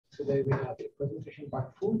today we have a presentation by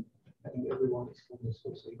Phuc. I think everyone is familiar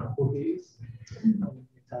with who he is.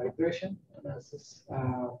 Meta-Regression analysis.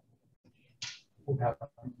 We have to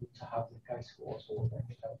have the guys who also work on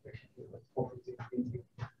Meta-Regression with thinking.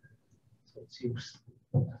 So it's yours.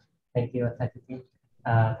 Thank you, Atakelty.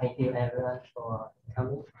 Thank you everyone for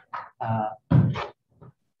coming.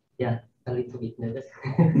 Yeah, a little bit nervous.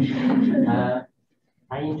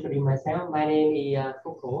 I introduce myself. My name is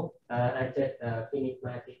Phuc. I just finished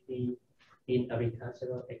my PhD in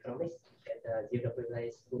agricultural economics at the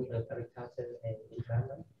UWA School of Agriculture and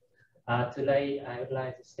Environment. Today, I would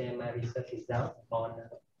like to share my research results on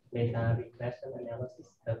meta-regression analysis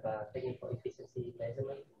of technical efficiency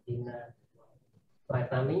measurement in my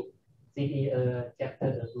farming. This is a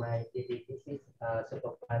chapter of my PhD thesis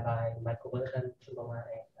supervised by Michael Burton, Chunbo, and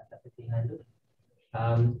Atakelty Hailu.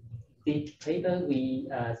 The paper we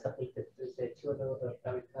submitted to the Journal of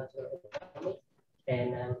Agricultural Economics,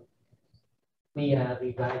 and we are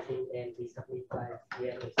revising and we submit by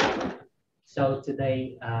the end of the year. So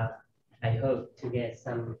today, I hope to get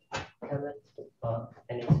some comments or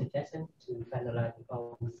any suggestion to finalize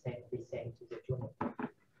before we send to the journal.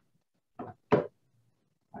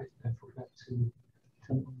 I forgot to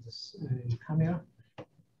turn on this camera.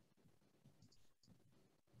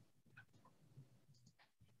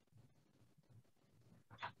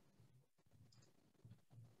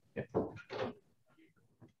 Yeah.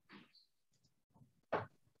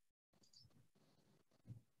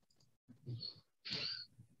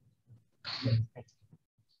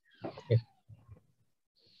 Okay.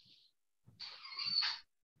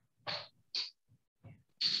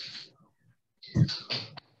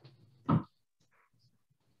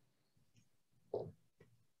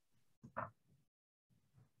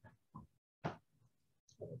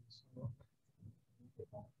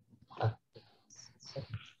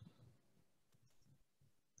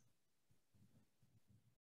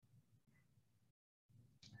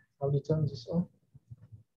 How do you turn this on?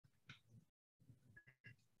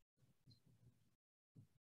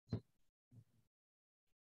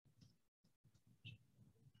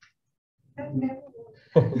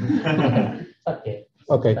 Okay.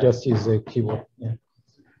 Okay, just use the keyboard. Yeah.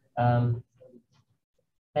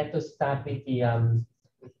 Let's start with the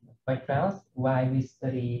background why we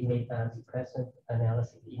study meta-regression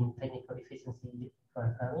analysis in technical efficiency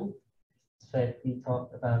for farming. So we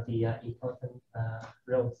talked about the important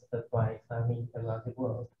roles of rice farming around the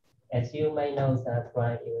world. As you may know, that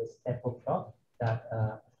rice is a staple crop that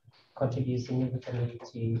contributes significantly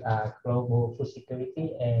to global food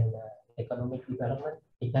security and economic development,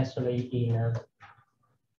 especially in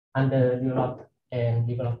underdeveloped and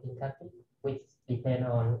developing countries, which depend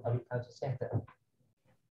on agriculture sector.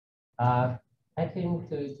 According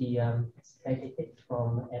to the statistics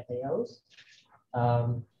from FAOs,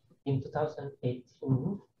 in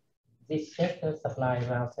 2018, this sector supplied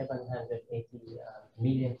around 780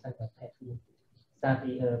 million tons of fatty. That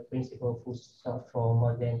is a principal food source for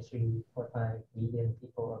more than 3.5 billion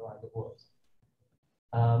people around the world.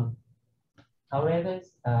 However,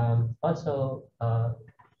 also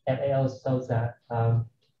FAO shows that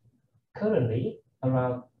currently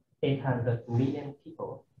around 800 million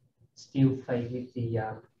people still face with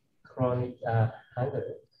the chronic hunger,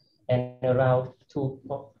 and around 2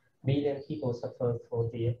 billion people suffer for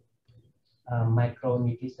the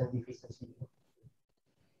micronutrition deficiency.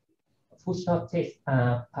 Food shortages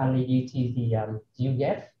are partly due to the yield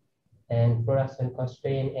gap and production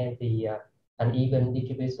constraint and the uneven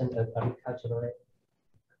distribution of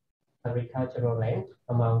agricultural land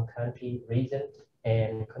among country, regions,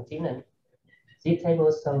 and continent. This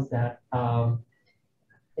table shows that,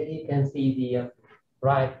 as you can see, the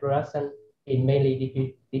rice production is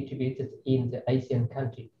mainly distributed in the Asian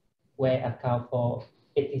country, where account for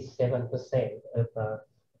 87% of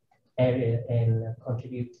area and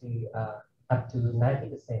contribute to up to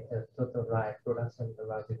 90% of total rice production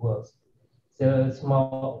around the world. The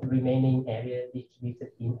small remaining area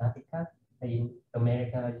distributed in Africa, in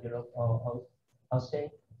America, Europe, or Australia,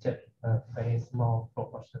 just a very small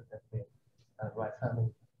proportion of the rice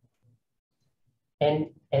farming. And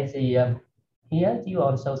as the here you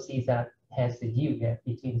also see that has the yield gap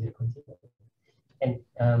between the continents,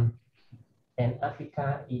 and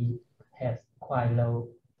Africa has quite low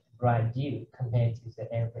rice yield compared to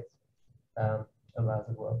the average around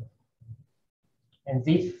the world. And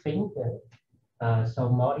this figure show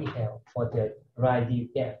more detail for the rice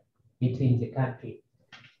yield gap between the country.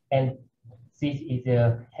 And this is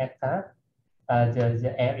the hectare,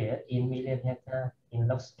 the area in million hectare in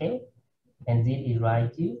large scale, and this is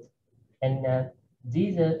rice yield. And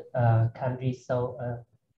these countries show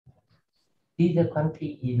These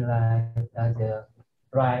countries is like the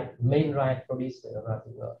main rice producer around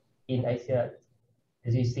the world. In Asia,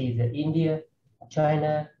 as you see, the India,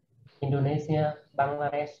 China, Indonesia,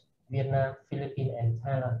 Bangladesh, Vietnam, Philippines, and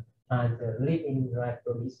Thailand are the leading rice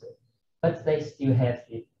producers. But they still have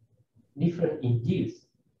different end use.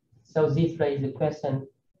 So this raises the question,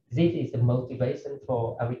 this is the motivation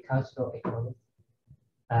for agricultural economics.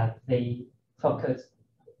 They focus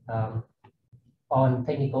on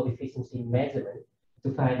technical efficiency measurement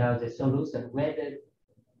to find out the solution, whether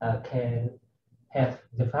can have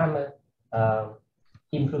the farmer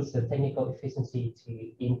improve the technical efficiency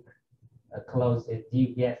to close the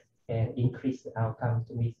due gap and increase the outcome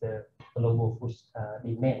to meet the global food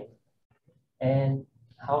demand. And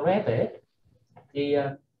however,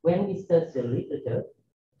 when we search the literature,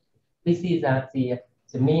 we see that the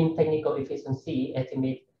mean technical efficiency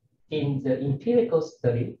estimate in the empirical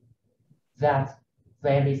study that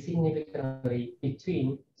vary significantly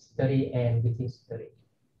between study and within study.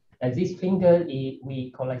 And this figure,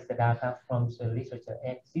 we collect the data from the literature,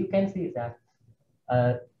 and you can see that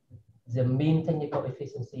the mean technical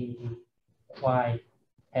efficiency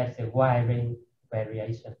has a wide range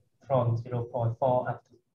variation from 0.4 up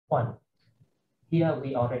to 1. Here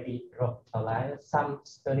we already dropped a line. Some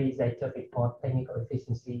studies they just report technical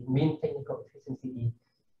efficiency, mean technical efficiency is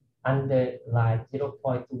under like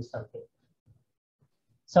 0.2 something.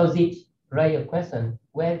 So this raises a question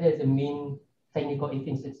whether the mean technical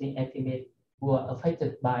efficiency estimate were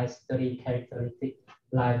affected by study characteristics,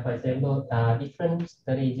 like for example, different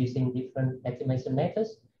studies using different estimation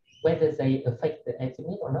methods, whether they affect the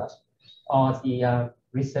estimate or not, or the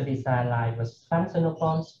research design like was functional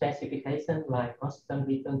form specification like constant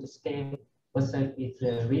return to scale versus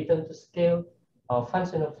with return to scale or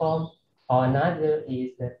functional form, or another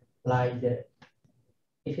is like the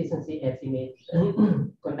efficiency estimate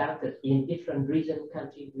conducted in different region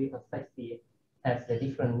countries will affect has a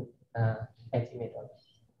different estimate on it.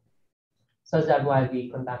 So that's why we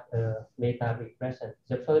conduct a meta-regression.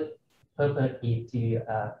 The first purpose is to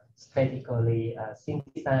statically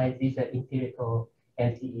synthesize these empirical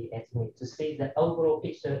MTE estimate to see the overall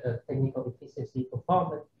picture of technical efficiency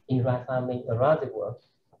performance in rice farming around the world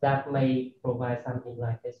that may provide some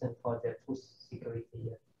indication for the food security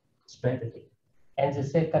strategy. And the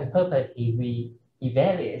second purpose is we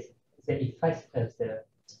evaluate the effects of the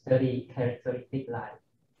study characteristic line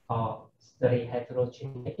or study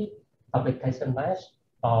heterogeneity, publication bias,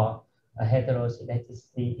 or a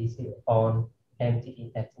heteroscedasticity issue on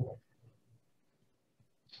MTE estimate.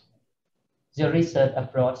 The research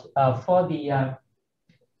approach for the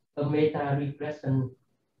meta-regression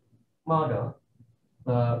model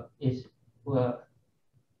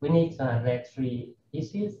we need to address 3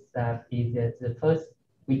 issues. That is the first,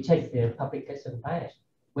 we check the publication bias,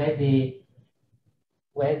 whether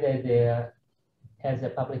there has a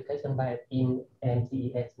publication bias in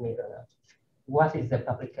MTE estimate or not. What is the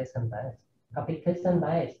publication bias? Publication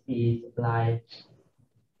bias is like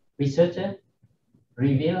researcher,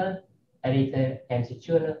 reviewer, editor, and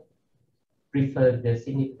journal prefer the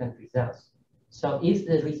significant results. So if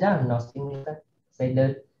the result not significant, they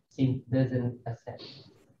doesn't accept.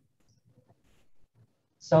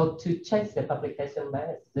 So to check the publication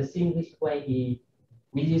bias, the simplest way is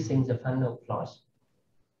we using the funnel plot.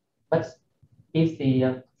 But if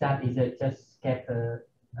the that is just scatter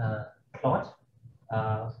plot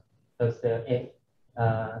of the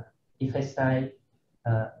effect size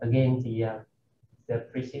again the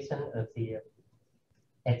precision of the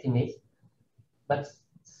estimate. But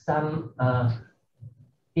some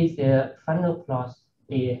if the funnel plot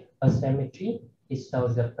is asymmetry, it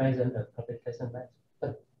shows the presence of publication bias.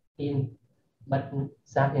 But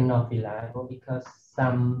that is not reliable because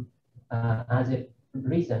some other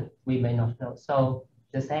reason we may not know. So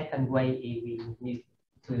the second way is we need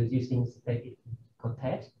to using statistical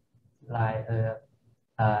test like ARE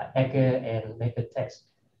and method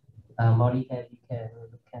test. More detail you can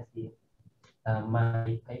look at the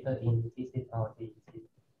my paper in physics or the.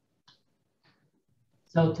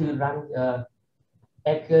 So to run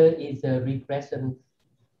ARE is a regression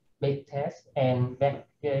based test and vector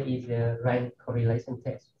is a rank correlation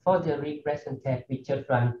test. For the regression test, we just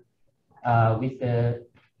run with the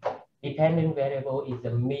dependent variable is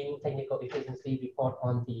the mean technical efficiency report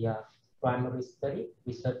on the primary study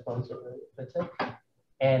research from the literature.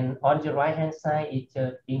 And on the right hand side,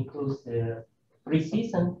 it includes the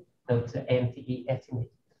precision of the MTE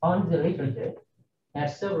estimate. On the literature, there are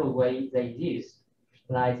several ways they use.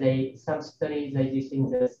 Like some studies are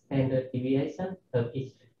using the standard deviation of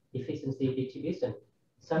its efficiency distribution.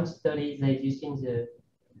 Some studies are using the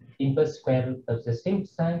inverse square root of the simple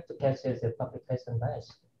sign to capture the publication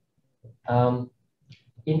bias.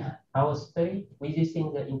 In our study, we're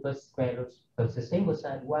using the inverse square root of the simple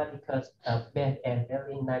sign. Why? Because back and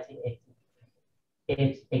early 1980,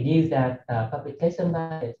 it gives that publication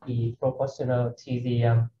bias is proportional to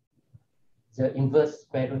the inverse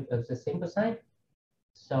square root of the simple sign.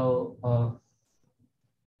 So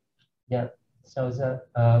yeah, so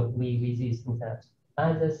we using that.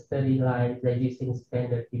 Other study like they're using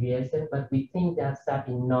standard deviation, but we think that is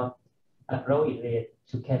not appropriate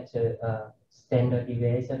to capture standard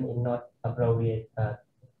deviation, is not appropriate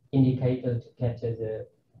indicator to capture the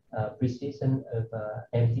precision of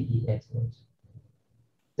MTE estimates.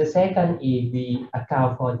 The second is we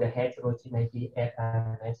account for the heterogeneity, as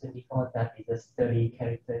I mentioned before, that is a study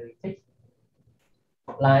characteristic.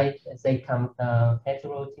 Like they come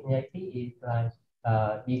heterogeneity is like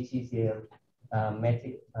this is a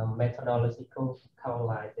methodological count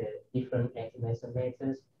like the different estimation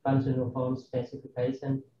methods, functional form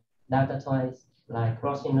specification, data types like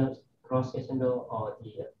cross-sectional or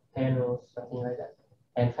the panel, something like that,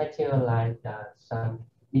 and factor like some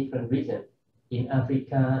different regions in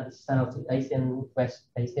Africa, South Asian, West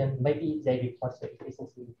Asian. Maybe they report the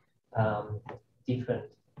efficiency different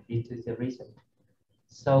due to the region.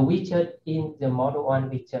 So we check in the model one,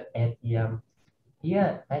 we check at the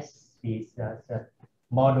here as is the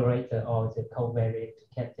moderator or the covariate to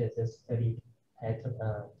capture the study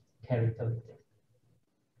characteristic.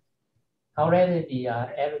 However, the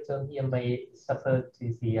error term here may suffer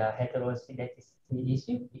to the heteroscedasticity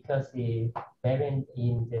issue because the variance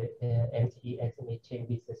in the MTE estimate change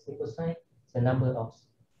with the single sign, the number of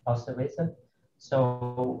observations.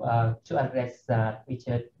 So to address that, we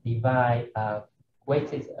should divide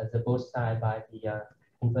weighted the both sides by the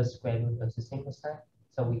inverse square root of the single sign.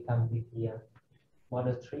 So we come with the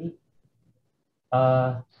model 3.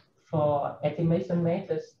 For estimation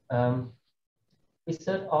methods, we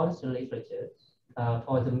search all the literature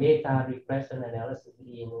for the meta-regression analysis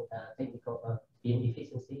in technical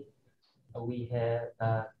inefficiency. We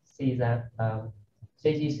have see that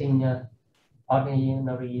say using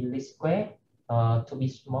ordinary least square to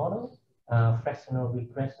each model, fractional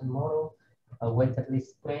regression model, weighted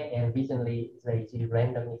least square, and recently they use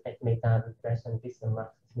random effect meta-regression with the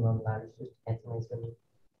maximum likelihood estimation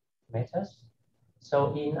methods.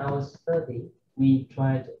 So in our study, we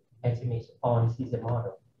tried to estimate on the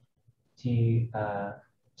model to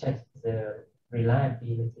check the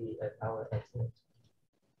reliability of our estimate.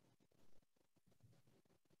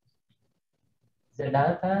 The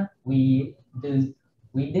data we did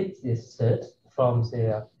this search from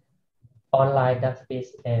the online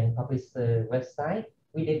database and publisher website.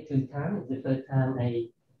 We did 2 times. The first time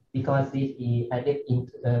because this is, I did in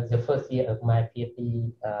the first year of my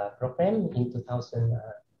PhD program in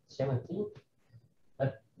 2017.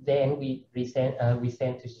 But then we sent to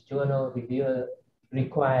the journal reviewer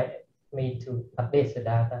required me to update the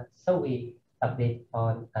data. So we update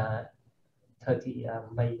on 30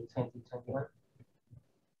 May 2021.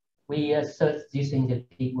 We searched using the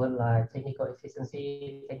keyword like technical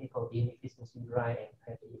efficiency, technical inefficiency, right, and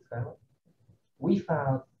petty framework. We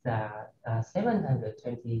found that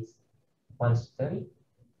 721 study,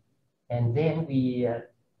 and then we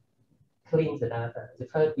clean the data. The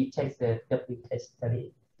first we check the WTEST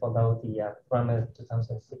study, follow the grammar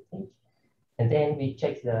 2016, and then we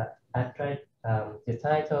check the abstract, the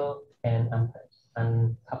title, and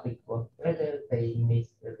public work, whether they meet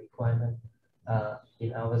the requirement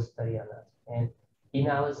in our study or not. And in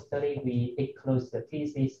our study, we include the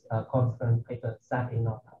thesis, conference paper that is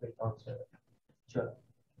not published on the journal.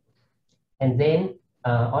 And then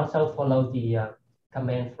also follow the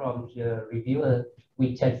comment from the reviewer.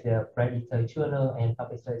 We check the predictor journal and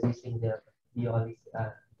publishers using the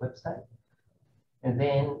website. And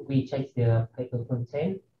then we check the paper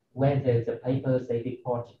content, whether the papers they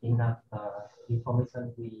report enough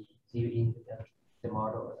information we give in the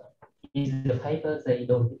model. If the papers they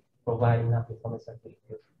don't provide enough information, we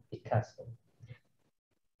discuss them.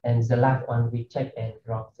 And the last one we check and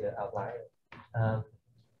drop the outlier.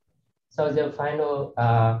 So the final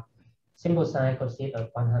simple sign consists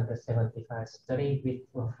of 175 studies with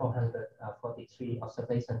 443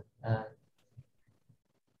 observations.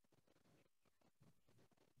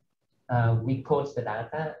 We code the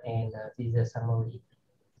data, and this is a summary.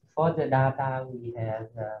 For the data, we have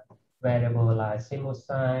variable like simple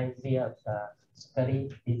sign, zero of the study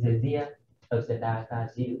is the zero of the data,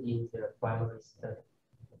 zero in the primary study.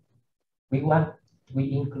 We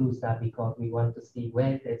include that because we want to see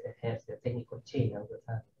where it has the technical change over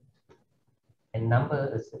time. And number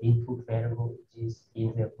is the input variable, which is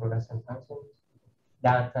in the production function.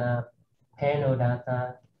 data, panel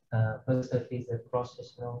data versus the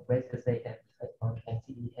cross-sectional, whether they have effect on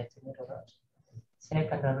NTE estimate or not.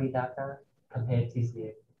 Secondary data compared to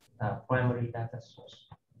the primary data source.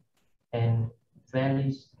 And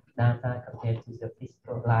values data compared to the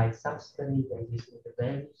physical, like some studies are using the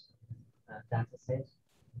values data sets,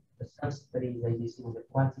 but some studies are using the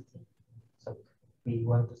quantity. So we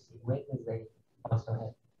want to see whether they also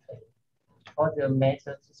have effect. For the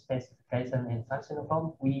methods, specification, and functional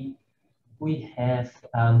form, we have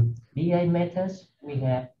DA methods, we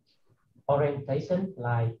have orientation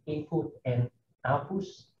like input and output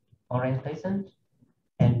orientation,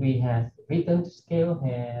 and we have return to scale,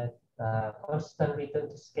 have constant return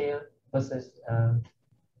to scale versus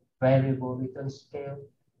variable return to scale.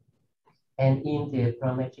 And in the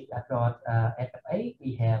parametric approach FFA,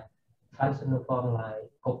 we have functional form like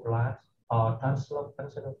coplanar or translope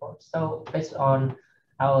functional form. So based on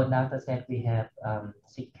our data set, we have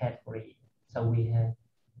 6 categories. So we're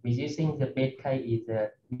using the base case is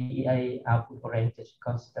the DEA output oriented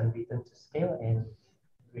constant return to scale, and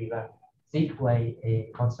we run this way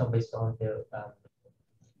also based on the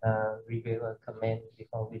reviewer comment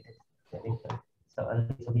before we did the different. So a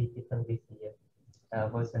little bit different with the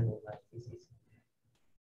version in my thesis.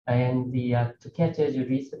 And the to capture the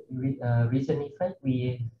region effect,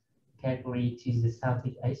 we category to the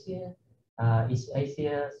Southeast Asia, East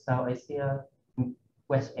Asia, South Asia,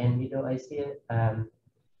 West and Middle Asia,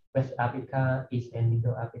 West Africa, East and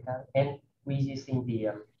Middle Africa, and we're using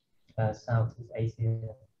the Southeast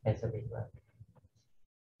Asia as a baseline.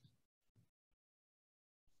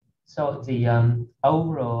 So the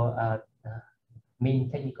overall mean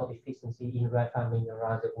technical efficiency in rat farming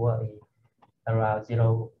around the world is around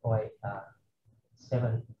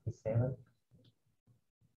 0.77.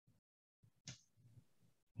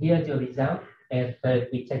 Here the result, and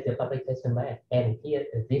we check the publication bias, and here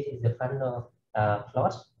this is the final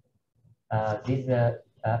plot. This is the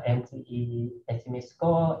MTE estimate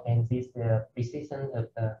score, and this is the precision of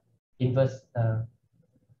the inverse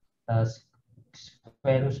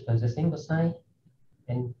square root of the single sign,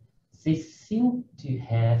 and this seems to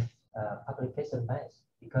have publication bias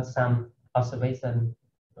because some observation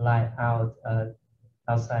lie out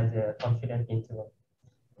outside the confidence interval.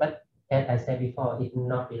 But as I said before, it's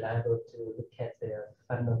not reliable to look at the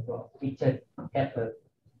final plot. We just have an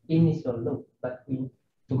initial look, but to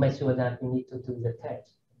make sure that we need to do the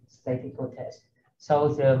test, statistical test. So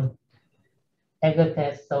the aggregate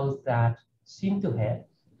test shows that seem to have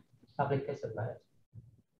publication bias,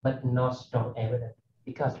 but not strong evidence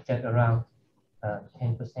because just around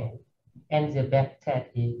 10%. And the back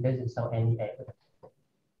test doesn't show any evidence.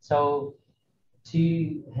 So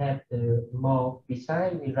to have the more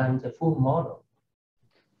precise, we run the full model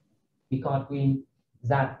because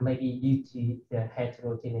that may be due to the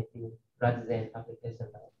heterogeneity rather than publication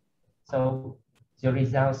bias. So the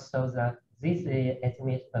results show that this is the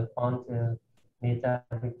estimate upon the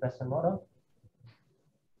Meta-Regression model.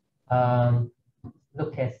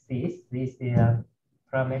 Look at this. This is the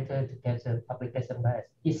parameter to get the publication bias.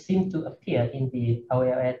 It seems to appear in the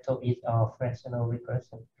OLS topic of fractional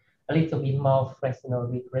regression, a little bit more fractional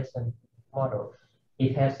regression model.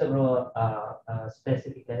 It has several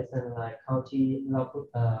specifications like county,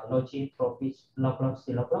 logic, profit, log-log,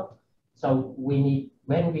 C-log-log. So we need,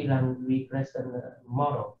 when we run regression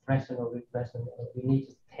model, fractional regression, we need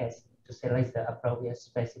to test to select the appropriate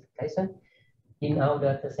specification. In our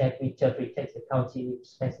data set, we just retake the county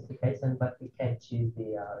specification, but we can choose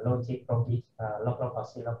the logic, profit, log-log, or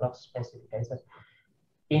C-log-log specification.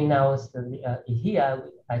 In our study, here,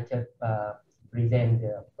 I just present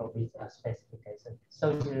the profit specification.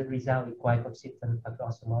 So the result is quite consistent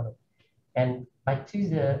across the model. And by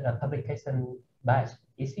choosing the publication bias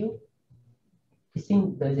issue, it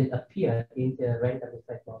seems doesn't appear in the random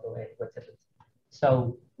effect model and whatever.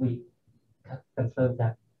 So we confirm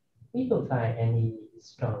that we don't find any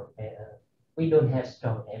strong, we don't have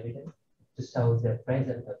strong evidence to show the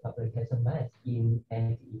presence of publication bias in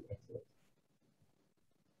NTE estimate.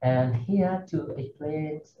 And here to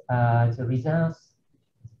explain the results,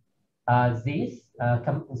 the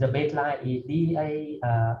baseline is DA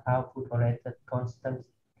output oriented constant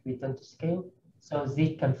return to scale. So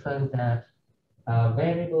this confirms that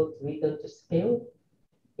variable return to scale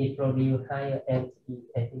it produces higher NTE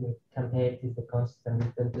estimate compared to the constant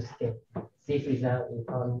return to scale. This result is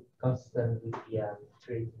constant with the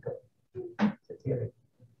theoretical theory.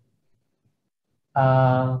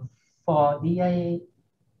 For DA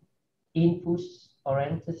inputs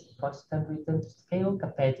oriented constant return to scale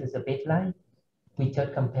compared to the baseline, we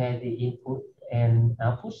just compare the input and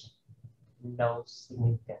outputs, no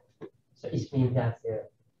significant. So it means that the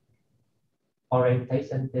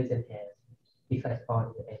orientation doesn't have effect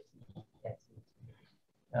on the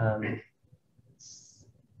MTE.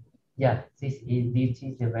 Yeah, this is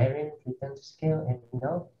the variant return to scale,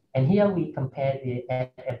 and here we compare the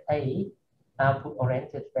AFA,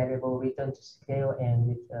 output-oriented variable return to scale, and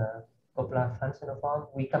with Coppola functional form.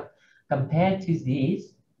 We compare to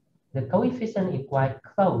these, the coefficient is quite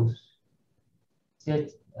close.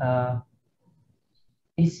 Just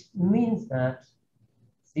it means that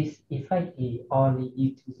this effect is only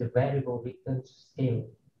due to the variable return to scale,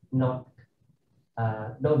 not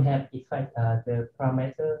don't have effect. The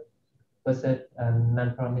parameter versus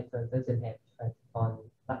non-parameter doesn't have effect on.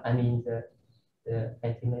 I mean the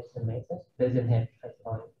estimation method doesn't have effect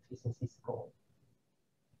on efficiency score.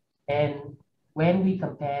 And when we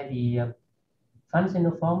compare the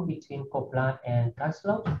functional form between Coppola and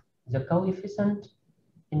Caslow, the coefficient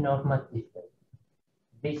is not much different.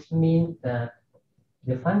 This means that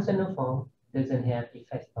the functional form doesn't have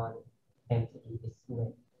effect on MTE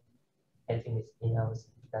estimates in our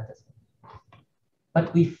data set.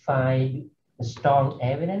 But we find strong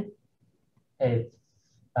evidence of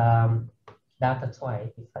data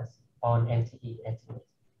type effects on MTE estimates.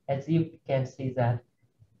 As you can see that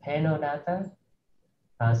panel data,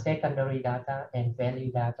 secondary data, and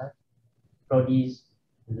value data produce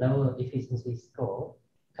lower efficiency score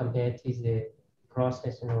compared to the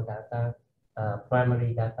cross-sectional data,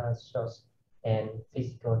 primary data source, and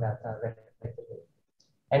physical data respectively.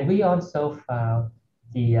 And we also found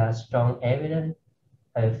the strong evidence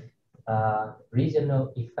of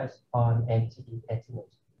regional effects on MTE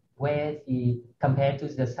estimates, where compared to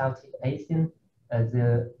the Southeast Asian,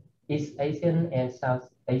 the East Asian and South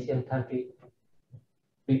Asian countries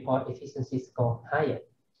report efficiency score higher,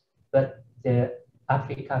 but the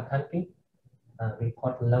Africa country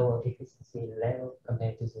report lower efficiency level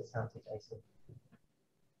compared to the Southeast Asian.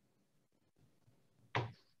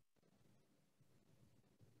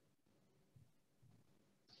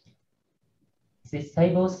 This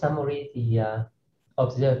table summarizes the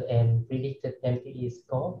observed and predicted MTE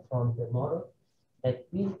score from the model. And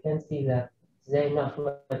we can see that they are not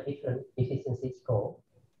much different efficiency score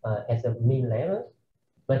at the mean level,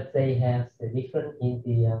 but they have the difference in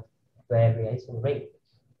the variation rate.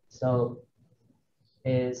 So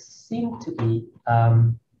it seems to be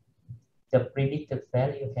the predicted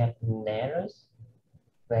value have narrow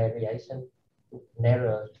variation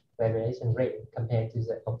rate compared to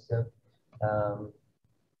the observed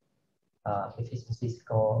efficiency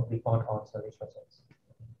score report on solution sets.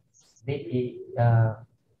 This is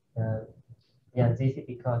this is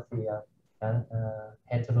because the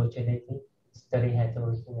heterogeneity, study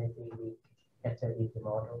heterogeneity, we capture in the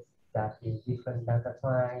model that is different data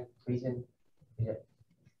type, region.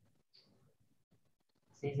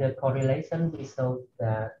 See the correlation, we saw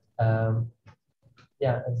that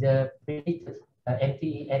the predicted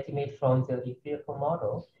MTE estimate from the empirical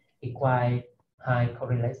model is quite high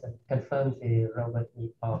correlation, confirms the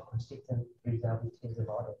robustness or consistent result between the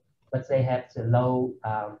model, but they have the low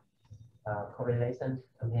correlation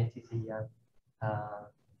compared to the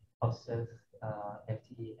observed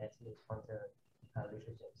MTE estimate from the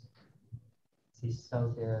literature. This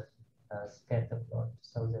shows the scatter plot,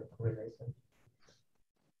 shows the correlation.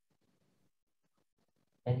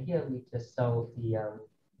 And here we just saw the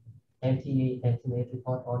MTE estimate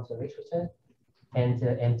report on the literature and the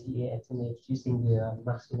MTE estimate using the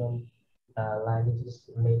maximum likelihood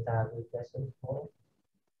Meta-Regression model.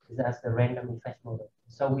 That's the random effect model.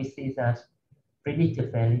 So we see that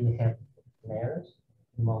predicted value have narrows,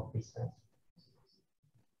 more precise.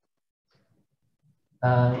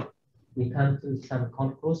 We come to some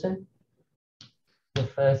conclusion. The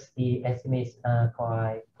first, the estimates are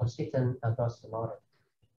quite consistent across the model,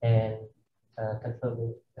 and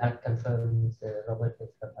confirms the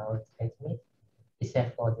robustness of our estimate,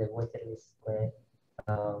 except for the weighted least square.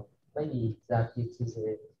 Maybe that this is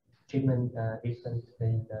a treatment different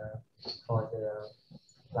in for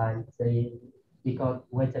the line. Because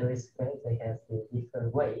weighted least square, they have a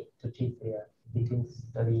different way to treat the between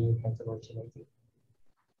study heterogeneity.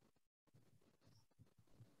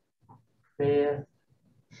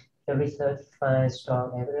 The research finds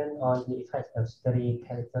strong evidence on the effect of study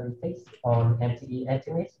characteristics on MTE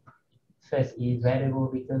estimates. First is variable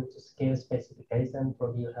return to scale specification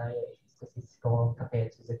produce higher efficiency score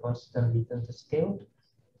compared to the constant return to scale.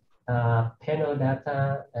 Panel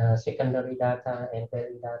data, secondary data, and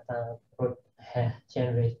value data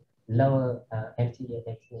generate lower MTE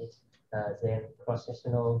estimates than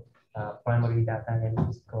cross-sectional primary data and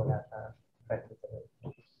physical data practically.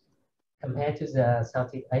 Compared to the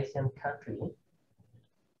Southeast Asian country,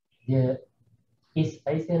 The East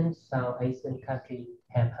Asian, South Asian countries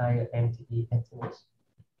have higher MTE estimates,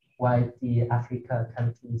 while the Africa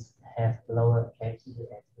countries have lower MTE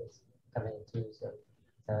estimates compared to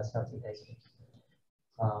the Southeast Asia.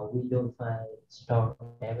 We don't find strong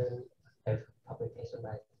evidence of publication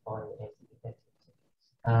by foreign MTE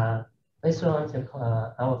estimates. Based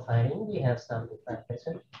on our finding, we have some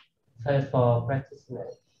implications. First, for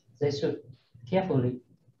practitioners, they should carefully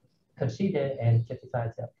consider and justify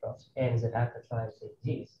the approach and the data trials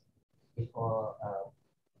exist before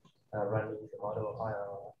running the model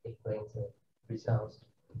or explain the results.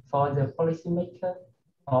 For the policymaker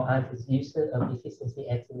or average user of efficiency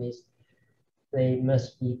estimates, they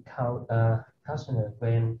must be cautionary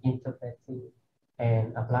when interpreting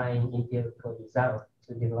and applying empirical results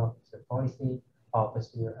to develop the policy or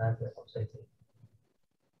pursue other objectives.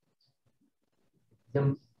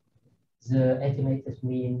 The estimated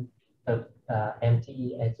mean of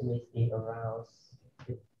MTE estimate is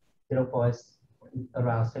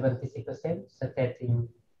around 76%, suggesting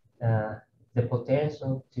the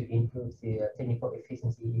potential to improve the technical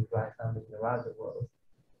efficiency in dry farming around the world,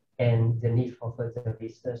 and the need for further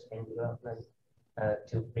research and development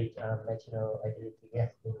to bridge our national ability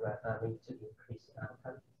gap in dry farming to increase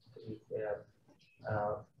outcomes with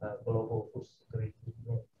global food security.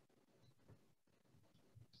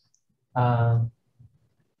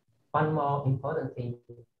 One more important thing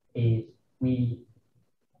is we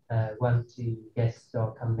want to get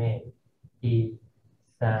your comment is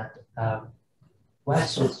that what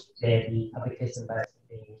should there be publication bias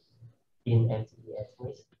in MTE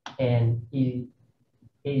estimates, and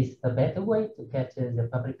is a better way to capture the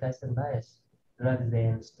publication bias rather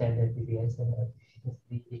than standard deviation of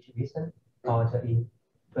efficiency distribution or the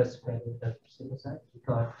inverse method of suicide,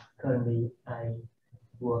 because currently I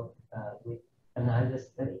work with another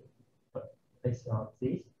study based on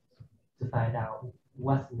this to find out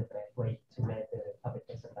what's the best way to measure the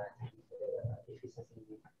publication bias efficiency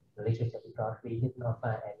literature, because we did not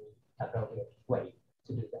find any appropriate way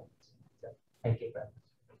to do that. So, thank you very much.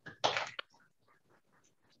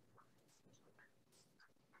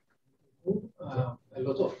 A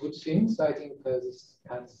lot of good things. I think this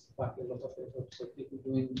has sparked a lot of efforts of people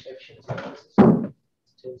doing efficiency analysis.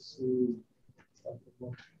 Tells you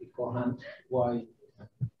something beforehand why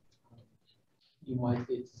you might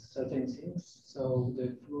get certain things. So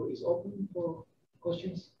the floor is open for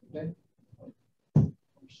questions. Then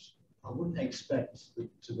I wouldn't expect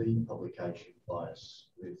to be publication bias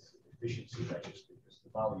with efficiency measures, because the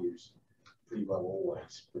values pretty well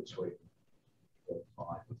always between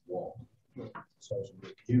 0.5 and 1. So as a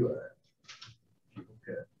reviewer,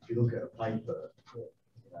 if you look at a paper,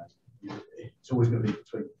 it's always going to be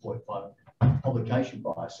between 0.5. Publication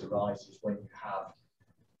bias arises when you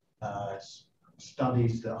have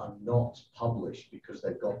studies that are not published because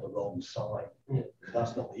they've got the wrong sign. Yeah.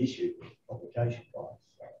 That's not the issue with publication bias,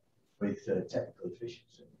 with technical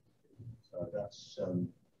efficiency. So that's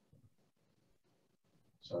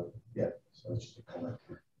so just a comment.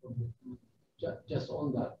 Just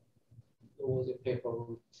on that, there was a paper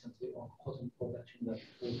recently on cotton production that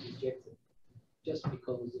was rejected just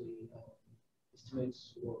because the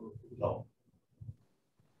estimates were low.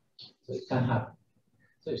 So it can happen.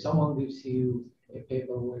 So if someone gives you a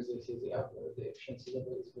paper where they say the efficiency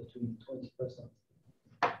level is between 20%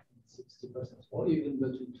 and 60%, or even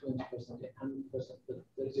between 20% and 100%, but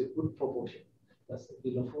there is a good proportion that's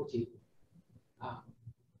below 40,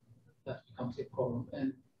 that becomes a problem.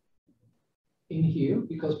 And in here,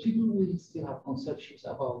 because people will still have conceptions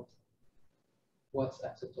about what's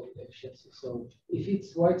acceptable efficiency. So if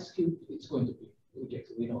it's right skewed, it's going to be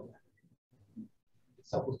rejected. We know that. It's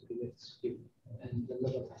supposed to be left skewed, and the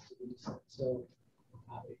level has to be decided. So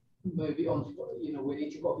maybe on, when you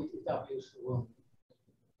think of it, it appears, well,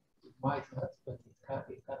 it might not, but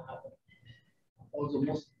it can happen. Although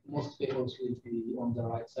most papers will be on the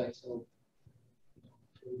right side, so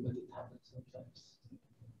but it happens sometimes.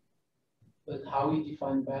 But how we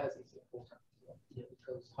define bias is important,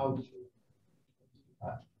 because how do you?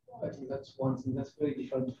 I think that's one thing that's very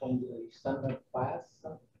different from the standard bias,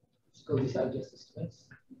 because these are just estimates.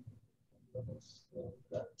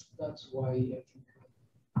 That's why I think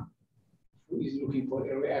who is looking for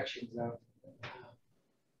a reaction there.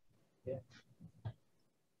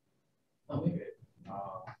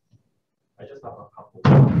 I just have a couple,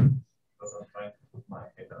 because I'm trying to put my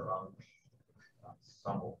head around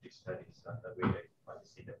some of these studies and the way I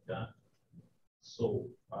see them done. So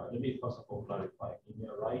let me first of all clarify. In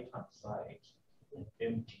your right-hand side,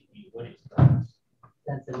 MTE, what is that?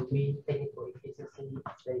 That's the mean technical efficiency.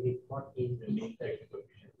 They report in the mean technical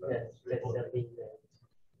efficiency. that's the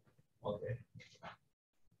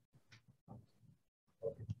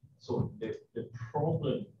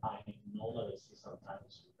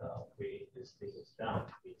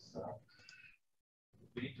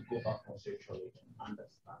conceptually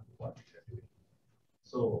understand what you're doing.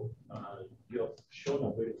 So you have shown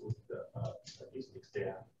a very good statistics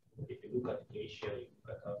there. If you look at Asia, you look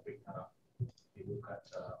at Africa, you look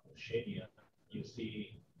at Oceania, you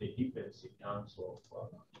see the difference in terms of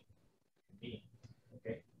mean,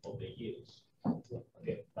 okay, of the yields.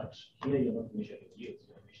 Okay, but here you're not measuring yields,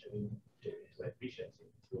 you're measuring technical efficiency.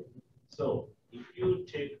 So if you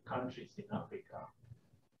take countries in Africa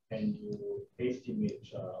and you estimate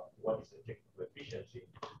what is the technical efficiency,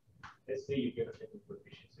 let's say you get a technical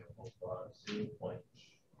efficiency of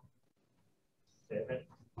 0.7.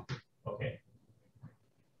 Okay.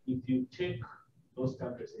 If you take those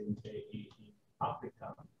countries in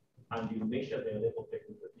Africa and you measure their level of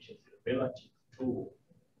technical efficiency relative to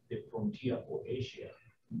the frontier for Asia,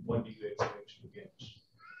 what do you expect to get?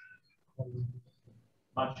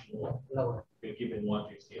 Much more lower, given what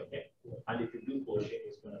you see, okay? And if you do for Oceania,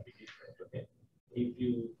 it's going to be different, okay? If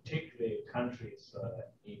you take the countries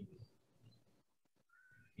in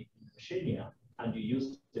Oceania and you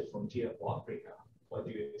use the frontier for Africa, what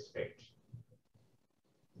do you expect?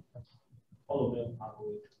 All of them are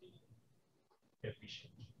going to be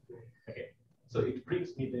efficient. Okay, so it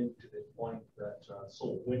brings me then to the point that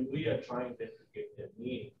so when we are trying then to get the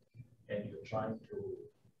mean and you're trying to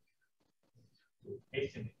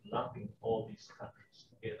estimate lumping all these countries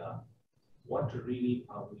together, what really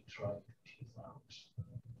are we trying to tease out?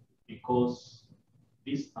 Because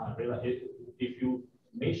these are if you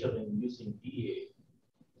measure them using DA,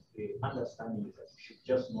 the understanding is that you should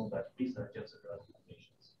just know that these are just relative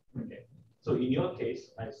measures. Okay. So in your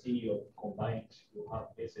case, I see you combined, you have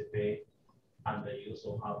SFA and you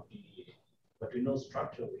also have DA. But we know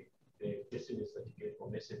structurally, the estimates that you get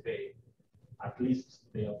from SFA, at least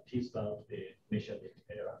they have teased out the measurement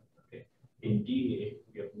error. Okay. In DA,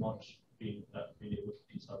 we have not been able to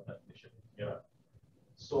tease out that measurement error.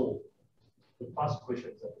 So the first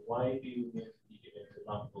question is that why do you need to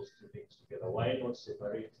lump those two things together? Why not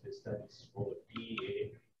separate the studies for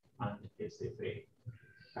DA and SFA?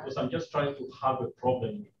 Because I'm just trying to have a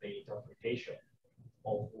problem with the interpretation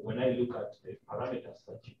of when I look at the parameters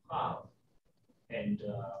that you have and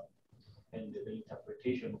the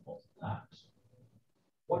interpretation of that.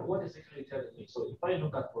 What is it really telling me? So if I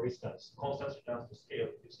look at, for instance, constant returns to scale,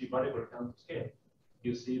 you see variable return to scale,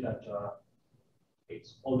 you see that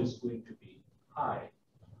it's always going to be high.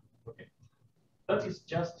 Okay, that is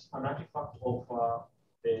just an artifact of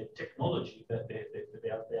the technology, that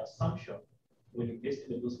the assumption. When you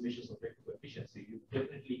estimate those measures of technical efficiency, you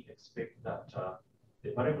definitely expect that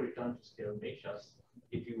the variable return to scale measures,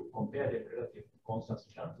 if you compare them relative to constant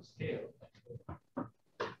return to scale,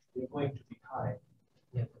 they're going to be high.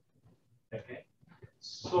 Yeah. Okay.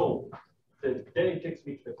 So then it takes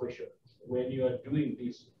me to the question: when you are doing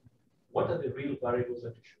this, what are the real variables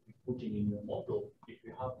that you should be putting in your model if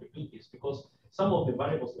you have to do this? Because some of the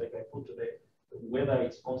variables, like I put today, whether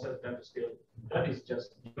it's constant return to scale, that is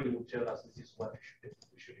just people will tell us this is what we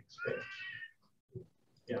should expect.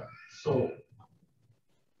 Yeah. So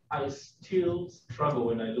I still struggle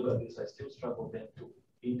when I look at this. I still struggle then to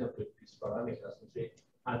interpret these parameters and say,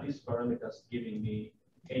 are these parameters giving me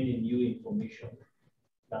any new information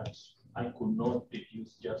that I could not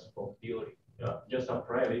deduce just from theory? Just a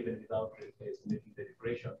prior, even without estimating the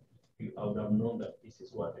regression, I would have known that this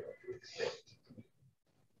is what I have to expect.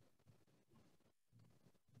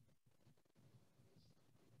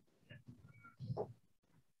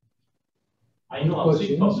 I know I've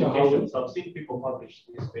seen publications, I've seen people publish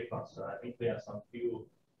these papers. I think there are some few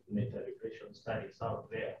meta-regression studies out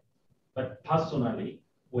there. But personally,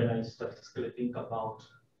 when I statistically think about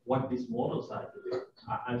what these models are doing,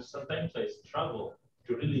 sometimes I struggle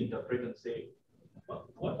to really interpret and say,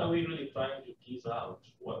 what are we really trying to tease out?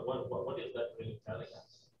 What is that really telling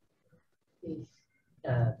us?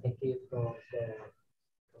 Thank you for the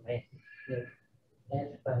comment. As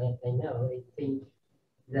far as I know, I think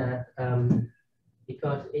that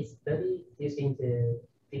because it's study using the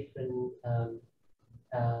different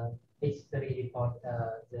each study report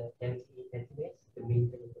the MT estimates, the mean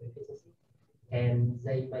technical efficiency, and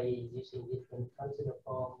they may using different functional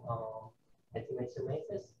form or estimation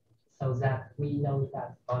methods, so that we know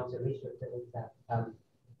that on the research that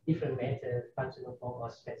different method, functional form or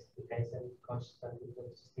specification, constant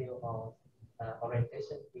scale or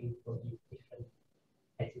orientation, we produce different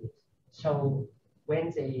estimates. So when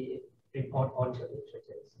they report on the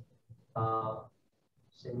literatures,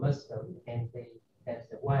 they must and they have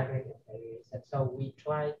a wide range of variation. So we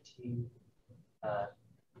try to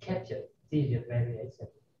capture these variation.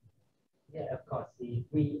 Yeah, of course, we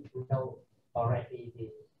know already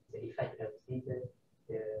the effect of the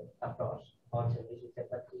approach on the literature,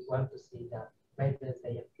 but we want to see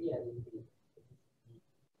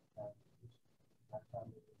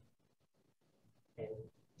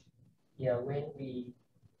yeah, when we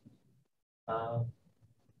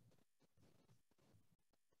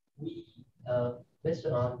based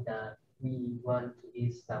on that, we want to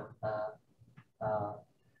give some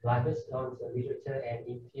based on the literature and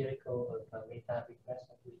empirical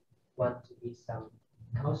meta-regression. We want to give some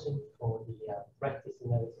caution for the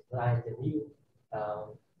practitioners, like the new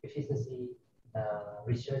efficiency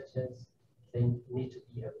researchers. They need to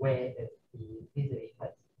be aware of these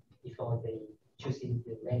effects before they choosing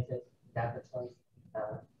the method, data choice,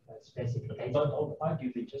 specification. But I would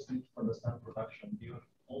argue they just need to understand production.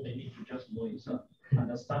 All they need to just know is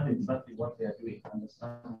understand exactly what they are doing,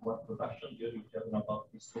 understand what production you're talking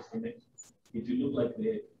about this estimate. If you look like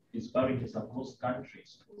the disparities across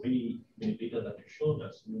countries, really the data that you showed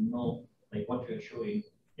us, you know, like what you're showing,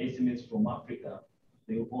 estimates from Africa,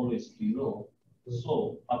 they will always be low.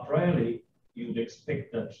 So a priori, you would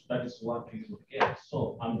expect that that is what you would get.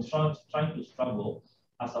 So I'm trying to struggle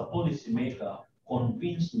as a policymaker,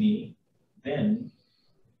 convince me then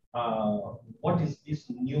what is this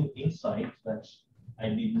new insight that I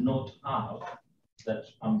did not have that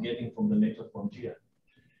I'm getting from the Meta frontier?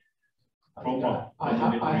 I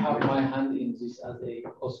have my hand in this as a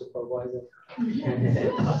co-supervisor.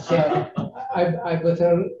 So I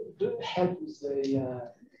better help with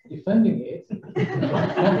the defending it.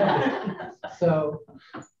 So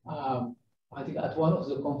I think at one of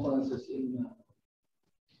the conferences in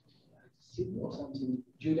Sydney or something,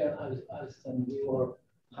 Julian Alston, we were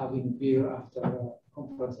having beer after a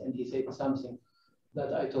conference, and he said something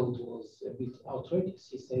that I thought was a bit outrageous.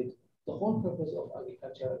 He said, the whole purpose of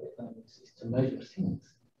agricultural economics is to measure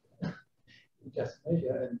things. Just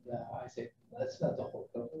measure, and I said, that's not the whole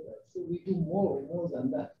purpose. So we do more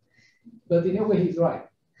than that. But in a way, he's right.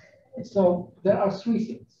 So there are three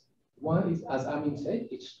things. One is, as Amin said,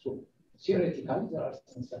 it's true. Theoretically, there are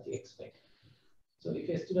things that you expect. So if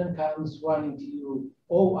a student comes running to you,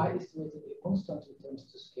 oh, I estimated a constant returns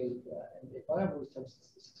to scale and a variable returns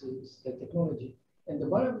to scale technology, and the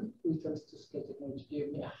variable returns to scale technology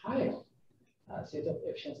gave me a higher set of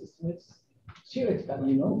efficiency estimates.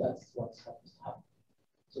 Theoretically, you know that's what's supposed to happen.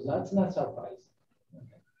 So that's not surprising.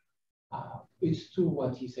 Okay. It's true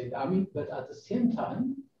what he said, I mean, but at the same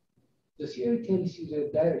time, the theory tells you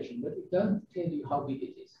the direction, but it doesn't tell you how big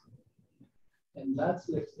it is. And that's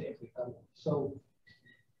left the African. So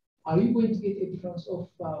are you going to get a difference of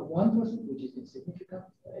 1%, which is insignificant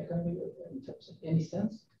economy in terms of any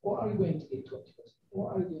sense, or are you going to get 20%,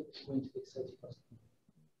 or are you going to get 30%?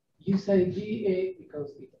 You say VA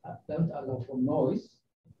because it doesn't allow for noise.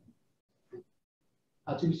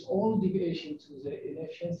 At least all deviation to the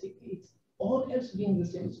inefficiency, it's all else being the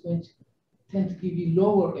same, it's going to tend to give you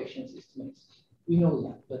lower efficiency estimates. We know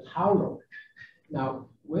that, but how low? Now,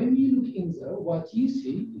 when you look in there, what you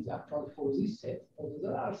see is actually for this set, although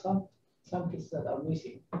there are some cases that are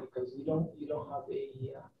missing because you don't have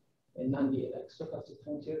a non-VA like stochastic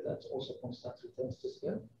frontier that's also constant returns to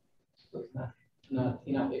scale. So it's not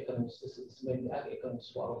enough economists. This is mainly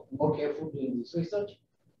economists who are more careful doing this research.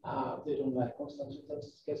 They don't like constant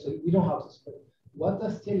returns to scale, so we don't have this. But what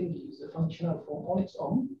that's telling you is the functional form on its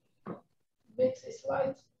own makes a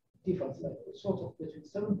slight difference, like sort of between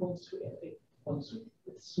 7.3 and 8.3.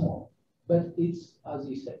 It's small, but it's as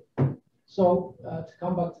you said. So to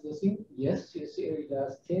come back to the thing, yes, your theory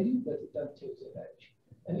does tell you, but it doesn't tell you the direction.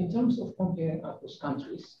 And in terms of comparing across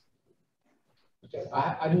countries,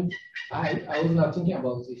 I was not thinking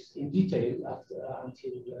about this in detail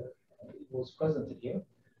until it was presented here.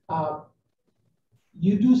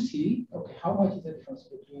 You do see, okay, how much is the difference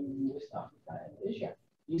between West Africa and Asia?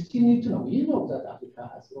 You still need to know. You know that Africa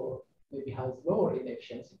has lower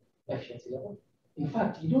inefficiency level. In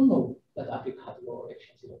fact, you don't know that Africa has lower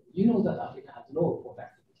efficiency level. You know that Africa has lower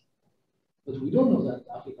productivity. But we don't know that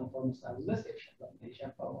African farmers are less efficient than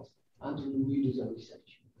Asian farmers until we do the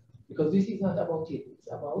research. Because this is not about it, it's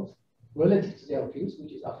about relative to their peers,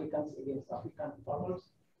 which is Africans against African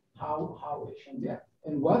farmers, how efficient they are.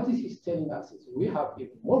 And what this is telling us is we have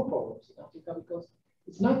even more problems in Africa because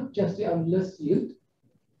it's not just they are less yield,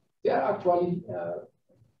 they are actually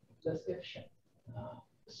less efficient.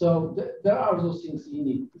 So there are those things you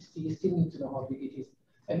need. You still need to know how big it is.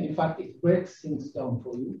 And in fact, it breaks things down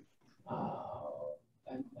for you.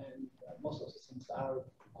 And most of the things are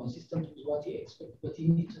consistent with what you expect, but you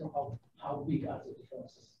need to know how big are the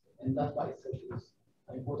differences. And that by itself is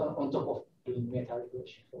important on top of doing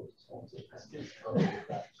meta-regression for its own sake.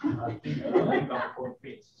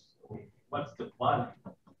 What's the value?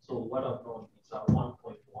 So what I've known is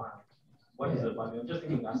 1.1. What is the value? I'm just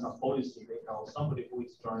thinking as a policy maker or somebody who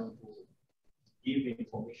is trying to give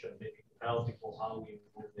information maybe to tell people how we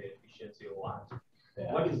improve the efficiency or what.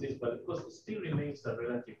 what is this value? Because it still remains a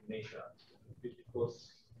relative measure.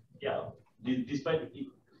 Because, yeah, despite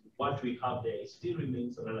what we have there, it still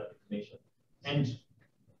remains a relative measure. And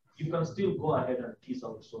you can still go ahead and tease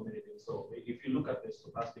out so many things. So if you look at the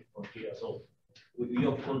stochastic frontier, so we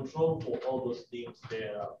have control for all those things.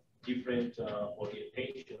 There are different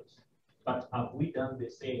orientations. But have we done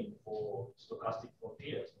the same for stochastic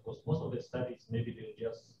frontiers? Because most of the studies, maybe they'll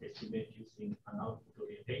just estimate using an output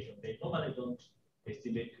orientation. They normally don't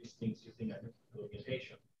estimate these things using an output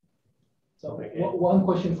orientation. So one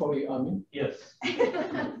question for you, Amin. Yes.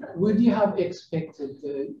 Would you have expected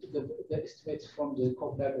the estimates from the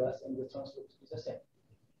Koch-Douglas and the translate to be the same?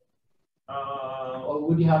 Or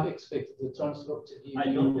would you have expected the translate to be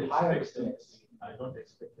higher estimates? I don't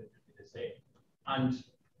expect it to be the same. And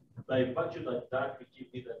by virtue that that we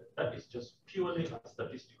give me that is just purely a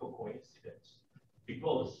statistical coincidence,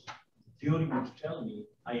 because theory would tell me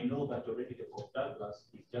I know that already the Koch-Douglas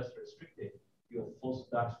is just restricted. You're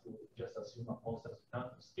forced that to just assume a constant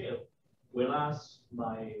scale, whereas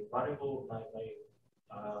my variable, my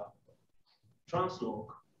translog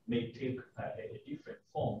may take a different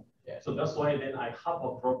form. Yeah. So that's why then I have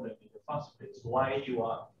a problem in the first place. Why you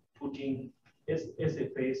are putting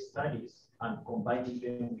SFA studies and combining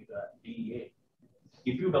them with DEA.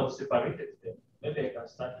 If you have separated them, maybe I can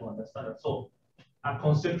start to understand it. So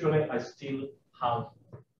conceptually, I still have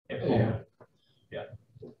a problem. Yeah.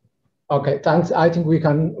 Okay, thanks. I think we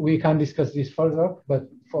can discuss this further, but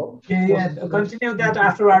continue that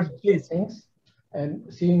afterward, please. Thanks.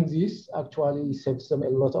 And seeing this actually saves them a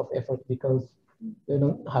lot of effort because they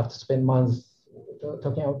don't have to spend months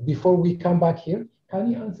talking about. Before we come back here,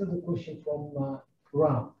 can you answer the question from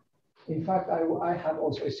Ram? In fact, I have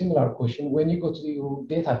also a similar question. When you go to your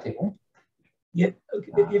data table. Yeah,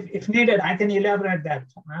 okay. If needed, I can elaborate that.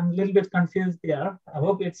 I'm a little bit confused there. I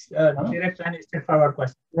hope it's direct and straightforward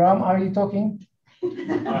question. Ram, are you talking?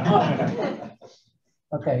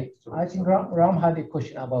 Okay, I think Ram had a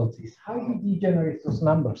question about this. How did you generate those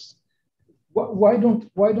numbers? Why don't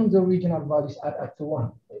the regional values add up to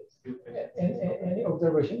 1? Any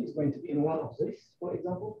observation is going to be in one of these, for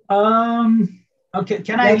example? Okay,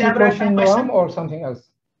 can I elaborate my question? Or something else?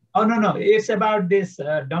 Oh, no, it's about this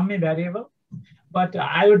dummy variable. But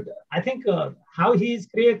I think how he's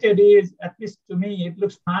created is, at least to me, it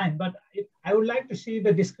looks fine. But I would like to see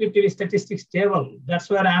the descriptive statistics table. That's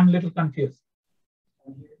where I'm a little confused.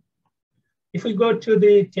 If we go to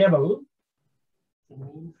the table,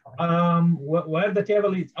 where the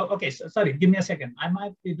table is. Oh, okay, so, sorry, give me a second. I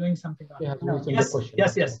might be doing something wrong. Yes.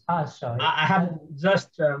 Sorry. I have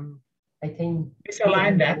just I think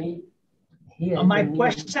misaligned that. My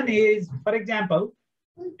question is, for example,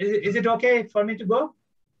 is it okay for me to go?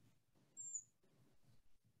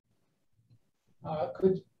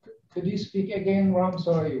 Could you speak again, Ram?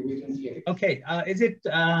 Sorry, we didn't hear it. Okay,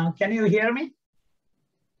 can you hear me?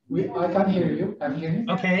 I can hear you. Can you hear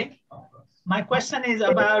me? Okay. My question is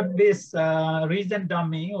about this region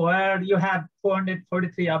dummy where you have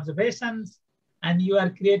 443 observations and you are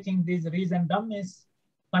creating these region dummies,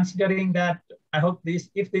 considering that I hope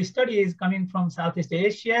if the study is coming from Southeast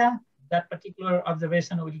Asia, that particular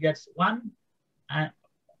observation will get 1 and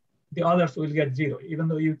the others will get 0, even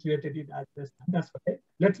though you created it as this. That's okay.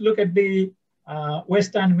 Let's look at the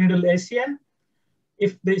West and Middle Asia.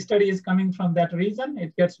 If the study is coming from that region,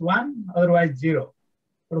 it gets 1, otherwise 0.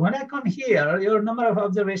 But when I come here, your number of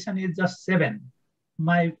observation is just 7.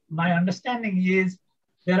 My understanding is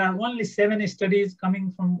there are only 7 studies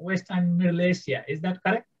coming from West and Middle Asia. Is that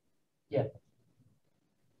correct? Yeah.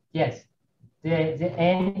 Yes. The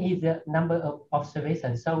N is the number of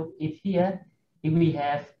observations. So if we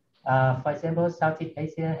have, for example, Southeast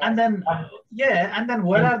Asia. And then, and then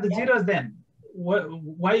where are the zeros then?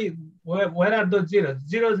 Where are those zeros?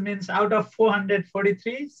 Zeros means out of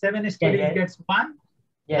 443, 7 studies gets 1,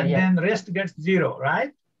 then rest gets 0,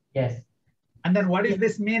 right? Yes. And then what is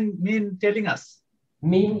this mean telling us?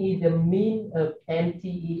 Mean is the mean of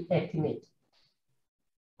MTE estimate.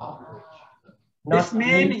 This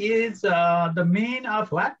mean is the mean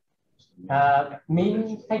of what?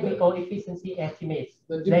 Mean technical efficiency estimates.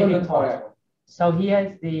 The dependent variable. So here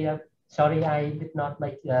is the, sorry, I did not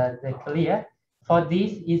make the clear. For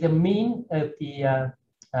this is a mean of the,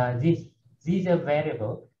 this is a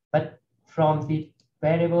variable, but from the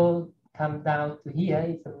variable come down to here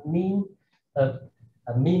is a mean of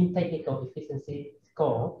a mean technical efficiency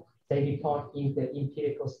score they report in the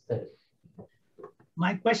empirical study.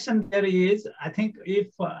 My question there is, I think if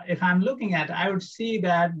I'm looking at, I would see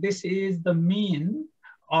that this is the mean,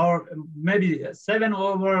 or maybe 7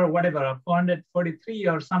 over whatever, 443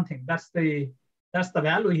 or something. That's the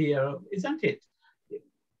value here, isn't it?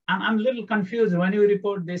 I'm a little confused when you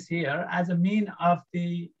report this here as a mean of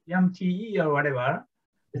the MTE or whatever.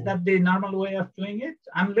 Is that the normal way of doing it?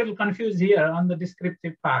 I'm a little confused here on the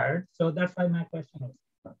descriptive part. So that's why my question was.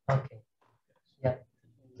 Okay. Yeah.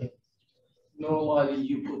 Normally,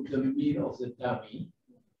 you put the mean of the dummy.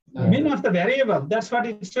 Mean of the variable, that's what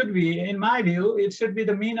it should be. In my view, it should be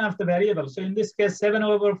the mean of the variable. So in this case,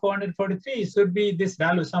 7/443 should be this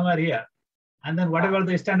value somewhere here. And then whatever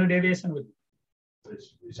the standard deviation would be.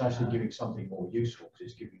 It's actually giving something more useful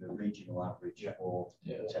because it's giving the regional average for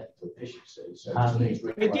technical efficiency. So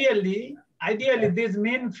ideally, these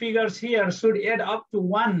mean figures here should add up to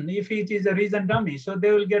 1 if it is a reason dummy. So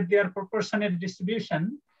they will get their proportionate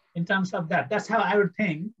distribution in terms of that. That's how I would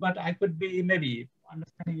think, but I could be maybe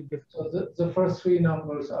understanding it differently. So the first 3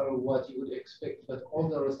 numbers are what you would expect, but all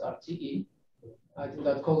the rest are TE. I think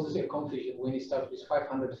that causes a confusion when you start with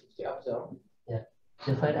 550 up there. Yeah.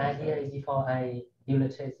 The first idea is before I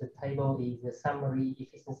illustrate the table is the summary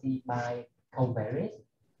efficiency by covariance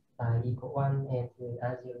by equal 1 and the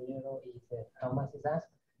ARE-UWA is how much is that?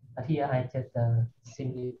 But here I just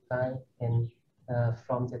simplify and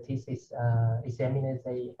from the thesis examiner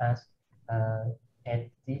they ask and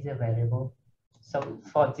this is a variable. So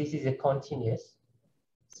for this is a continuous.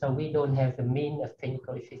 So we don't have the mean of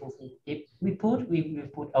technical efficiency. If we put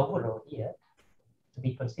overall here to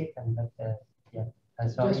be consistent, but yeah.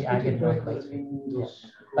 Sorry, I did not. Yeah.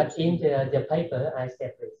 But in the paper, I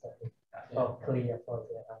separate for clear for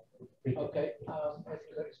the. Okay. I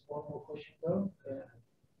think there is one more question though.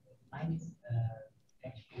 Mine is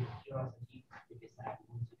actually curiosity to decide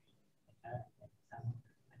who to be. I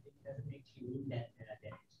think it doesn't actually mean that there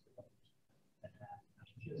is but I'm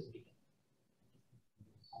curious because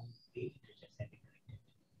on the literature have been corrected.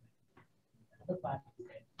 Another part is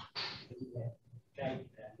that we have tried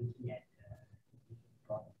looking at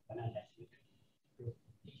banana sheet. So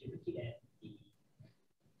is you looking at the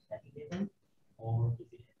static level or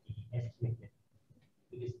is it at the estimate level?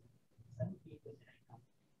 Because some people that I come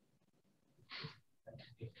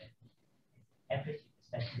average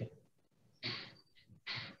static level.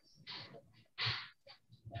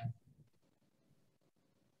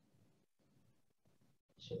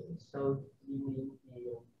 So you mean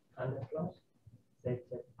the underplot that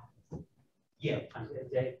Yeah,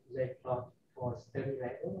 they plot for study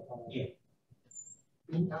level? Yeah.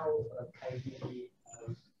 In our case,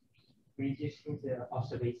 reducing the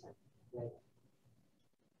observation level,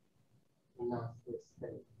 not the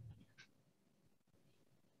study.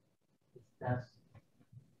 That's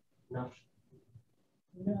not.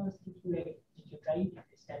 No, I was thinking like, did you try it at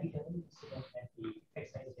the study level instead of at the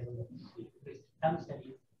effect size level? Because some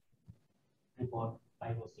studies report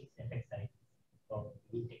 5 or 6 effect sizes for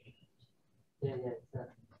mean technical. Yeah.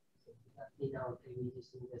 In our case,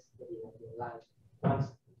 using the study level,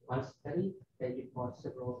 one study, they report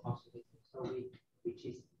several observations. So which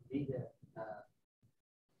is bigger,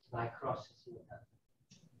 like crosses.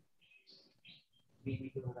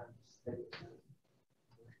 We don't run study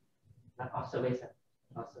like observation,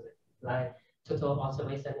 like total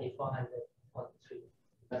observation is 443,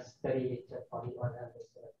 but study is just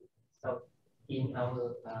 4130. So in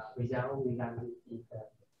our result, we run with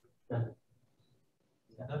the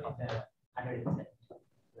Not of the 100%.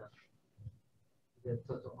 The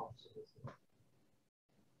total observation.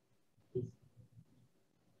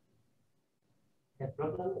 The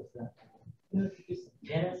problem is that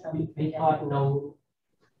There are some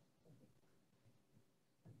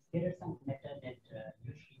there are some methods that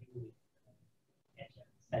usually do at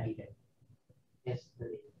study level. yes,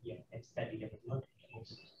 At study level, not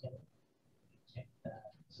check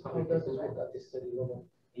So how does it work at the study level?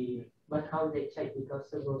 but how they check because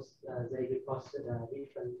suppose they reported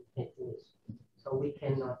different estimates, so we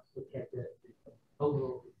cannot look at the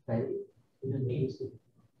overall value.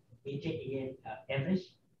 We check again average.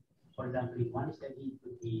 For example, in one study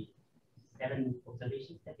could be 7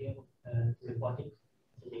 observations that they have reported.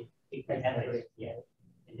 So they take the average,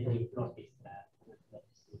 and then they plot this.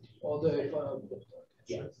 Although if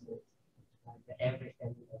The average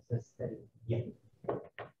value of the study. Yeah.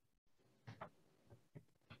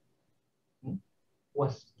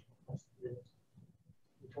 What's the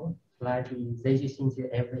like they using the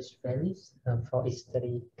average values for each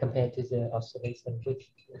study compared to the observation,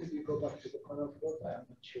 which could you go back to the corner plot? I am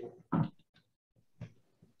not sure.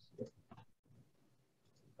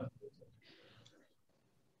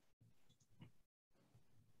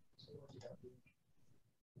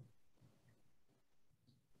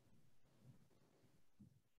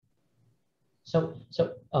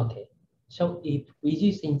 so okay. So if we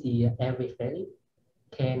using the average value,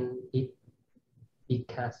 can it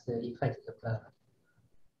cast the effect of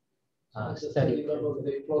study. Level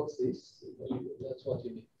they plot this, that's what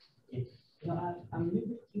you mean. I'm a little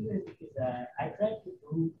bit curious because I tried to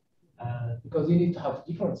do because you need to have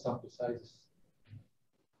different sample sizes.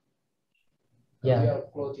 Yeah. We are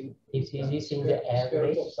plotting if you're using the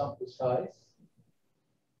average of sample size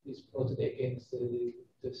is plotted against the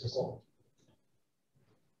score.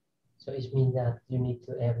 So it means that you need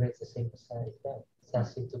to average the sample size as well. That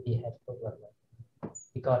seems to be helpful one.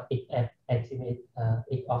 Because it estimates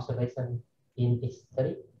each observation in each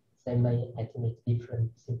study, they may estimate different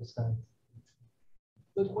sample size.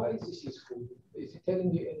 But why is this useful? Is it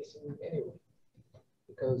telling you anything anyway?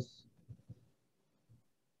 Because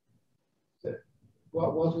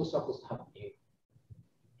what was supposed to happen here?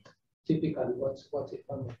 Typically, what's a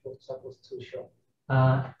funnel supposed to show?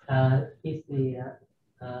 Is the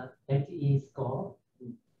MTE score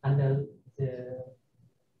under the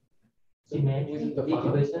symmetric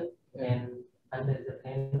distribution and under the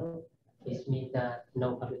panel, it means that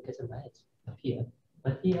no publication bias appear.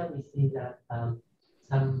 But here we see that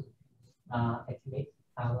some estimates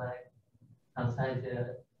are like outside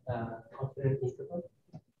the confidence interval,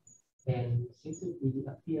 and seems to be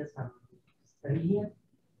appear some study here.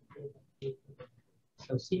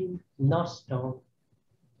 So seem not strong.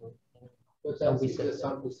 But that's the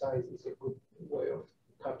sample size is a good way of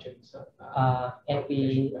capturing some.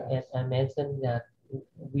 As I mentioned that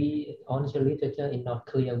we on the literature is not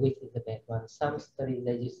clear which is the best one. Some studies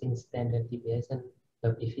are using standard deviation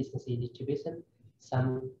of efficiency distribution.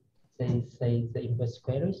 Some say the inverse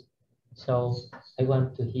squares. So I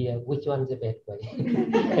want to hear which one is the best way.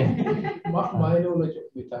 my knowledge of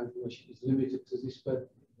meta-regression is limited to this,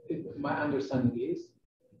 but my understanding is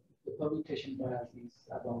the publication bias is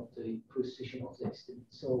about the precision of the estimate.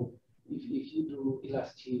 So if you do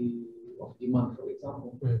elasticity of demand, for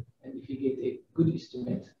example, and if you get a good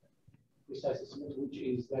estimate, precise estimate, which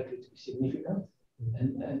is likely to be significant,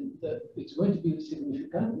 and it's going to be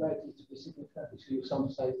significant, likely to be significant if your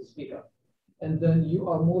sample size is bigger. And then you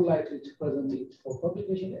are more likely to present it for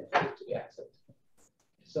publication and for it to be accepted.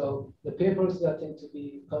 So the papers that tend to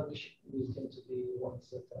be published will tend to be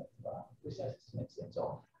ones that have precise estimates and so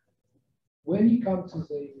on. When you come to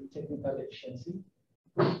the technical efficiency,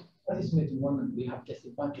 that is made one, we have just a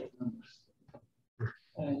bunch of numbers.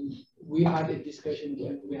 And we had a discussion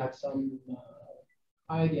when we had some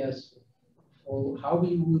ideas for how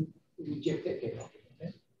we would reject a paper.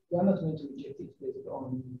 Okay? We are not going to reject it based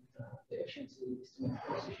on the efficiency estimate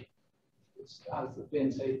precision. It's, as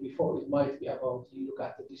Ben said before, it might be about you look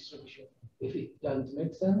at the distribution. If it doesn't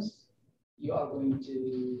make sense, you are going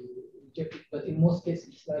to reject it, but in most cases,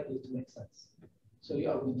 it's likely to make sense. So you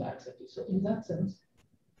are going to accept it. So in that sense,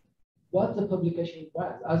 what the publication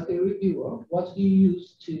bias, as a reviewer, what do you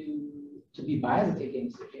use to be biased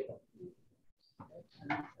against the paper?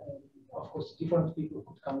 And of course, different people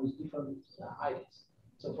could come with different ideas.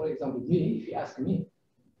 So for example, me, if you ask me,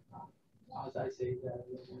 as I said when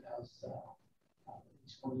I was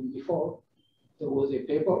responding before, there was a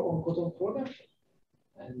paper on cotton production.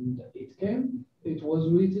 And it was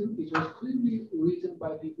clearly written by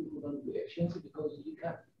people who don't do efficiency, because you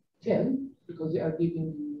can tell, because they are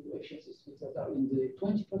giving you efficiency that are in the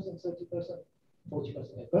 20%, 30%,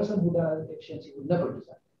 40%. A person who does efficiency would never do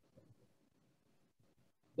that.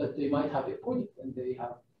 But they might have a project and they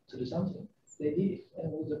have to do something. They did it,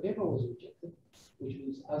 and the paper was rejected, which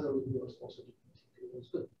means other reviewers also did it. It was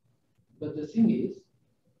good. But the thing is,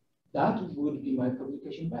 that would be my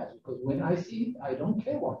publication bias, because when I see it, I don't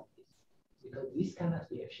care what it is, because this cannot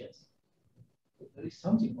be efficiency. There is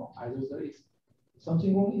something wrong. Either there is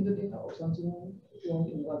something wrong in the data or something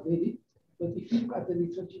wrong in what they did. But if you look at the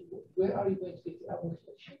literature, where are you going to get the average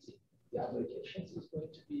efficiency? The average efficiency is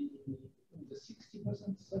going to be in the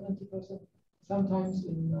 60%, 70%, sometimes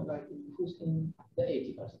in the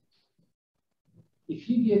 80%. If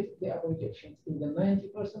you get the average efficiency in the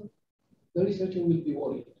 90%, the researcher will be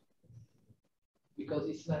worried, because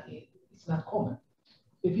it's not common.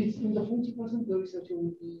 If it's in the 40%, the researcher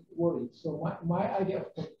will be worried. So my idea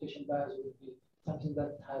of publication bias would be something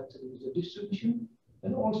that had to do with the distribution,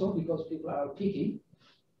 and also because people are picky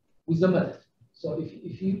with the method. So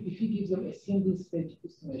if you give them a single stage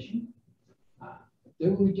estimation, they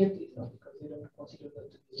will reject it, because they don't consider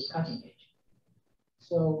that to be a cutting edge.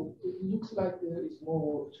 So it looks like there is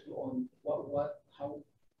more work to do on how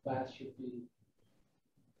bias should be.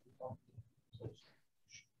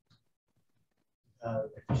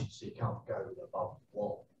 Efficiency can't go above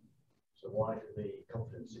 1. So why do the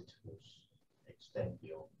confidence intervals extend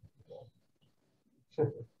beyond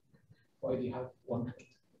 1? Why do you have 1?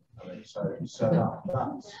 I mean, so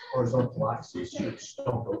that horizontal axis should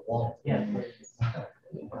stop at 1. Yeah.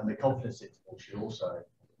 And the confidence interval should also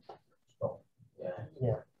stop.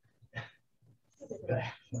 Yeah.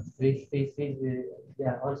 This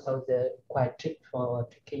yeah, also the quite tricky for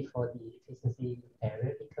the efficiency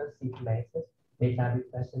area because it measures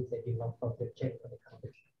Meta-Regression that belong from the chain for the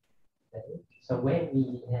confidence. So when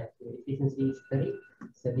we have the efficiency study,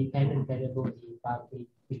 the dependent variable is boundary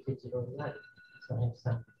between 0 and 1. So I have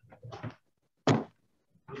some.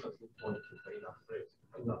 It also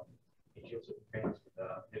depends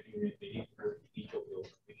maybe we need for each of those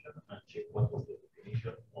conditions and check what was the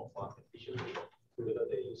definition of efficiency, whether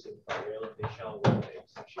they're using parallel measure or they're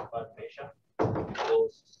using shepherd measure,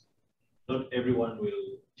 because not everyone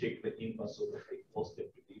will check the inverse of the cost to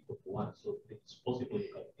be equal to 1. So it's possible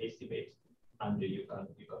you can estimate and you can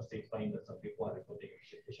still find that some people are recording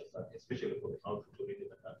efficiency, especially for the output to read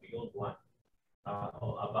that beyond 1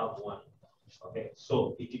 or above 1. Okay,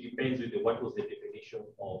 so it depends with what was the definition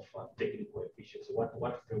of technical efficiency,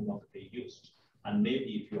 what framework they used, and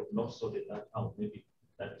maybe if you have not sorted that out, maybe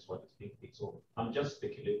that is what is being fixed. So I'm just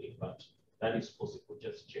speculating, but that is possible.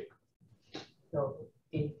 Just check. So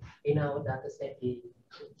in our data set, we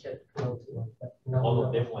check close one, but no, all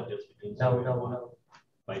of them are just between no.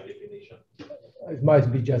 By definition. It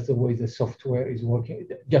might be just the way the software is working.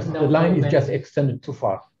 Just No, the line is no, just extended too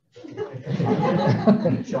far.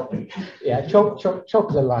 Chopping. Yeah, chop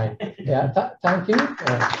the line. Yeah, thank you.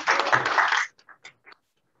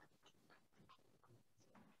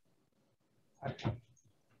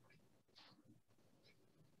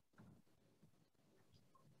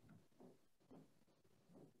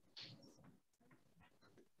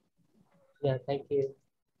 Yeah, thank you.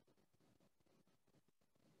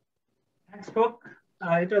 Thanks, Phuc.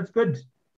 It was good.